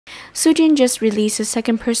Soo Jin just released a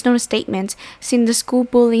second personal statement since the school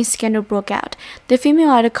bullying scandal broke out. The female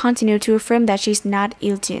idol continued to affirm that she's not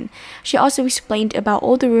I-DLE. She also explained about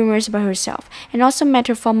all the rumors about herself and also met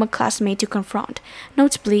her former classmate to confront.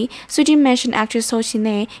 Notably, Soo Jin mentioned actress Seo Shin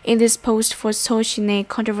Ae in this post for Seo Shin Ae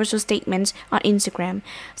controversial statements on Instagram.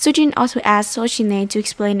 Soo Jin also asked Seo Shin Ae to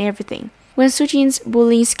explain everything. When Soo Jin's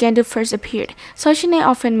bullying scandal first appeared, Seo Shin Ae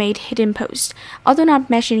often made hidden posts. Although not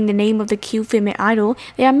mentioning the name of the cute female idol,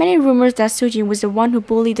 there are many rumors that Soo Jin was the one who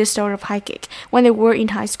bullied the star of High Kick when they were in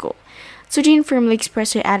high school. Soo Jin firmly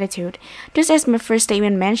expressed her attitude. Just as my first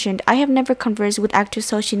statement mentioned, I have never conversed with actress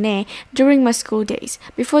Seo Shin Ae during my school days.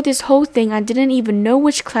 Before this whole thing, I didn't even know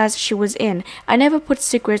which class she was in. I never put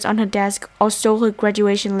secrets on her desk or stole her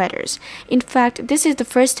graduation letters. In fact, this is the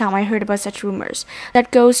first time I heard about such rumors.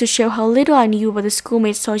 That goes to show how little I knew about the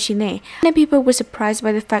schoolmate Seo Shin Ae. Many people were surprised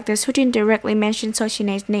by the fact that Soo Jin directly mentioned Seo Shin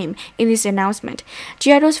Ae's name in this announcement.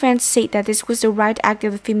 G-Idol's fans said that this was the right act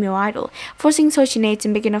of the female idol, forcing Seo Shin Ae to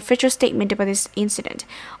make an official statement about this incident.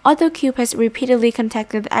 Although Kpop has repeatedly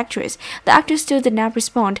contacted the actress still did not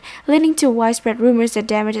respond, leading to widespread rumors that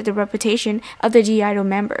damaged the reputation of the G-Idol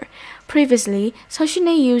member. Previously, Seo Shin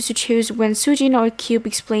Ae used to choose when Soo Jin or Kpop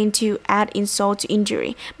explained to add insult to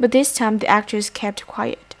injury, but this time the actress kept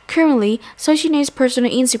quiet. Currently, Seo Shin Ae's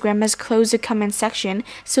personal Instagram has closed the comment section,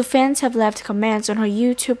 so fans have left comments on her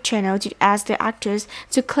YouTube channel to ask the actress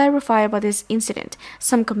to clarify about this incident.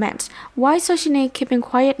 Some comments: "Why is Seo Shin Ae keeping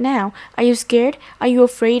quiet now? Are you scared? Are you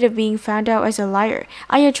afraid of being found out as a liar?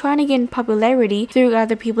 Are you trying to gain popularity through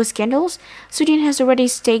other people's scandals?" Soo Jin has already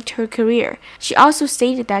staked her career. She also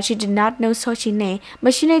stated that she did not know Seo Shin Ae,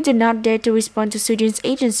 but Shin Ae did not dare to respond to Soo Jin's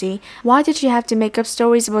agency. Why did she have to make up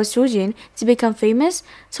stories about Soo Jin to become famous?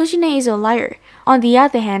 Seo Shin Ae is a liar. On the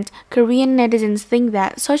other hand, Korean netizens think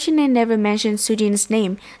that Seo Shin Ae never mentioned Soo Jin's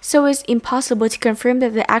name, so it's impossible to confirm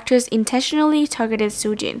that the actress intentionally targeted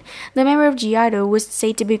Soo Jin. The member of G-Idol was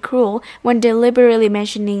said to be cruel when deliberately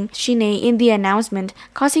mentioning Shin Ae in the announcement,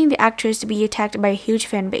 causing the actress to be attacked by a huge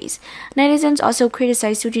fan base. Netizens also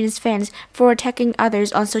criticized Soo Jin's fans for attacking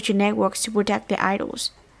others on social networks to protect their idols.